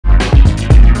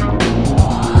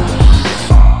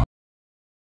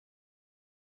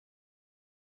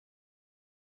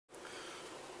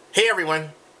Hey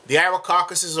everyone, the Iowa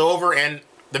caucus is over and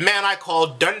the man I call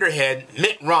Dunderhead,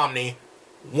 Mitt Romney,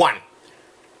 won.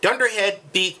 Dunderhead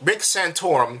beat Rick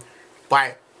Santorum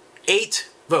by 8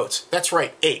 votes. That's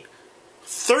right, 8.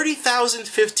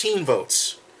 30,015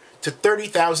 votes to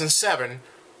 30,007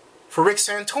 for Rick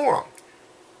Santorum.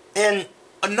 And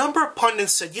a number of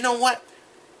pundits said, you know what?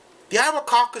 The Iowa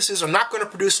caucuses are not going to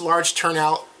produce a large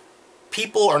turnout.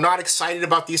 People are not excited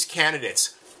about these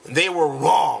candidates. They were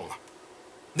wrong.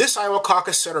 This Iowa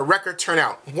caucus set a record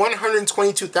turnout,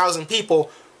 122,000 people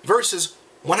versus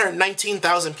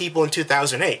 119,000 people in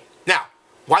 2008. Now,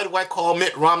 why do I call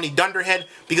Mitt Romney Dunderhead?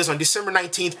 Because on December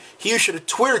 19th, he issued a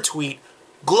Twitter tweet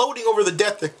gloating over the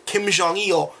death of Kim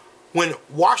Jong-il when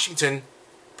Washington,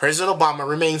 President Obama,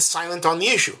 remained silent on the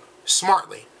issue,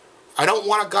 smartly. I don't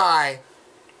want a guy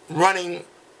running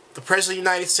the President of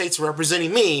the United States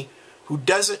representing me who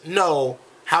doesn't know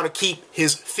how to keep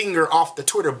his finger off the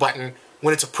Twitter button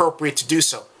when it's appropriate to do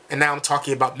so. And now I'm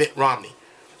talking about Mitt Romney.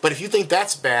 But if you think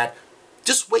that's bad,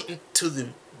 just wait until the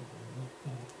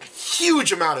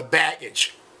huge amount of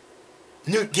baggage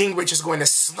Newt Gingrich is going to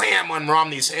slam on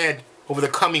Romney's head over the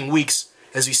coming weeks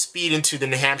as we speed into the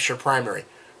New Hampshire primary.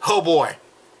 Oh boy,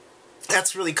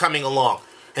 that's really coming along.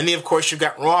 And then of course you've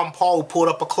got Ron Paul, who pulled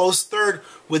up a close third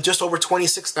with just over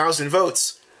 26,000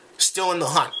 votes, still in the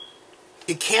hunt.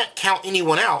 You can't count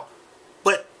anyone out,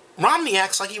 but Romney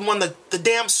acts like he won the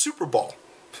damn Super Bowl.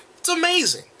 It's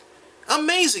amazing.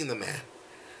 Amazing, the man.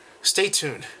 Stay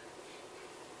tuned.